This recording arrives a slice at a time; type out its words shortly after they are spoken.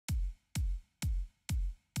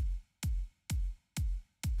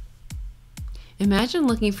Imagine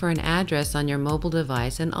looking for an address on your mobile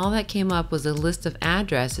device and all that came up was a list of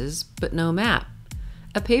addresses but no map.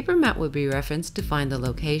 A paper map would be referenced to find the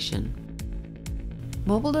location.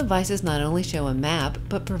 Mobile devices not only show a map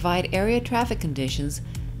but provide area traffic conditions,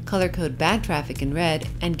 color code bad traffic in red,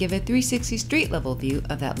 and give a 360 street level view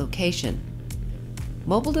of that location.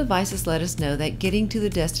 Mobile devices let us know that getting to the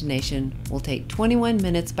destination will take 21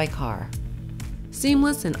 minutes by car.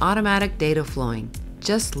 Seamless and automatic data flowing,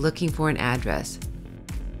 just looking for an address.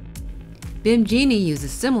 BIM Genie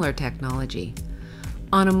uses similar technology.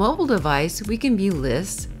 On a mobile device, we can view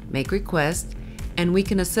lists, make requests, and we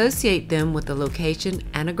can associate them with a location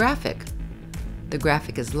and a graphic. The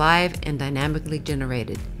graphic is live and dynamically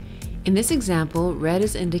generated. In this example, red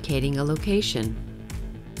is indicating a location.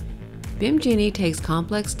 BIM Genie takes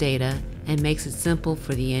complex data and makes it simple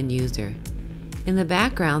for the end user. In the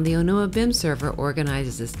background, the Onuma BIM server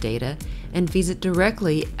organizes this data and feeds it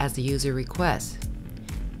directly as the user requests.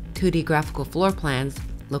 2D graphical floor plans,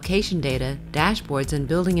 location data, dashboards, and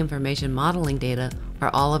building information modeling data are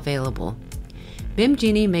all available. BIM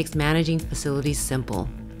Genie makes managing facilities simple.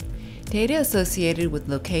 Data associated with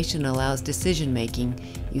location allows decision-making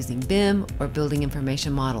using BIM or building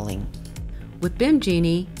information modeling. With BIM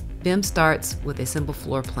Genie, BIM starts with a simple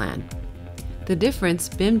floor plan. The difference,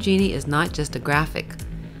 BIM Genie is not just a graphic.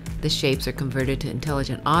 The shapes are converted to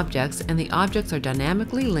intelligent objects and the objects are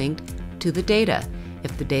dynamically linked to the data.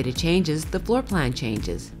 If the data changes, the floor plan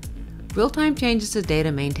changes. Real-time changes to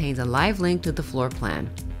data maintains a live link to the floor plan.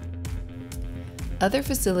 Other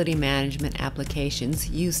facility management applications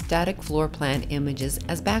use static floor plan images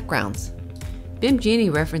as backgrounds. BIM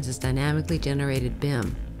Genie references dynamically generated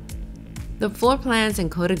BIM. The floor plans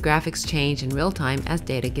and coded graphics change in real time as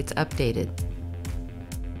data gets updated.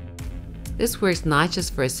 This works not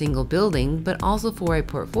just for a single building, but also for a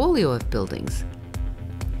portfolio of buildings.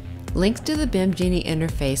 Links to the BIM Genie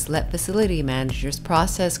interface let facility managers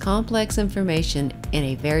process complex information in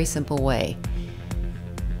a very simple way.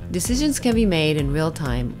 Decisions can be made in real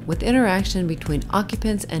time with interaction between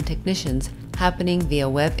occupants and technicians happening via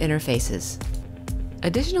web interfaces.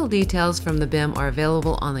 Additional details from the BIM are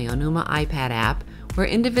available on the Onuma iPad app, where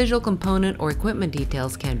individual component or equipment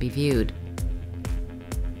details can be viewed.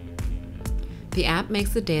 The app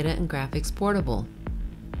makes the data and graphics portable.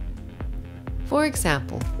 For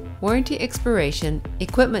example, warranty expiration,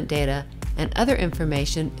 equipment data, and other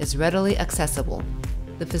information is readily accessible.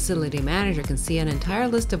 The facility manager can see an entire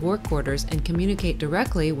list of work orders and communicate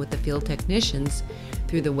directly with the field technicians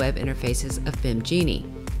through the web interfaces of BIM Genie.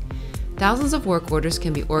 Thousands of work orders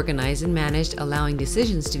can be organized and managed, allowing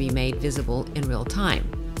decisions to be made visible in real time.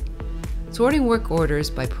 Sorting work orders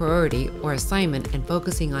by priority or assignment and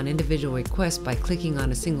focusing on individual requests by clicking on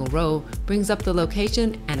a single row brings up the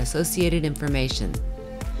location and associated information.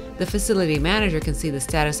 The facility manager can see the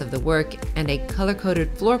status of the work and a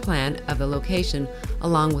color-coded floor plan of the location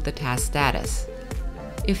along with the task status.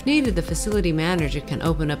 If needed, the facility manager can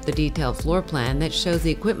open up the detailed floor plan that shows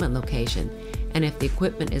the equipment location, and if the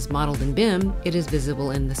equipment is modeled in BIM, it is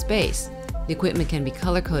visible in the space. The equipment can be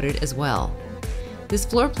color-coded as well. This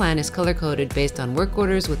floor plan is color-coded based on work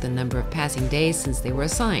orders with the number of passing days since they were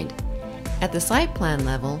assigned. At the site plan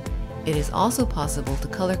level, it is also possible to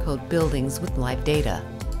color-code buildings with live data.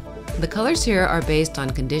 The colors here are based on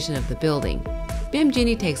condition of the building. BIM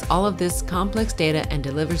Genie takes all of this complex data and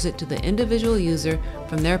delivers it to the individual user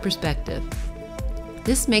from their perspective.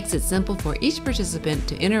 This makes it simple for each participant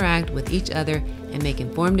to interact with each other and make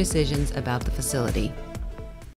informed decisions about the facility.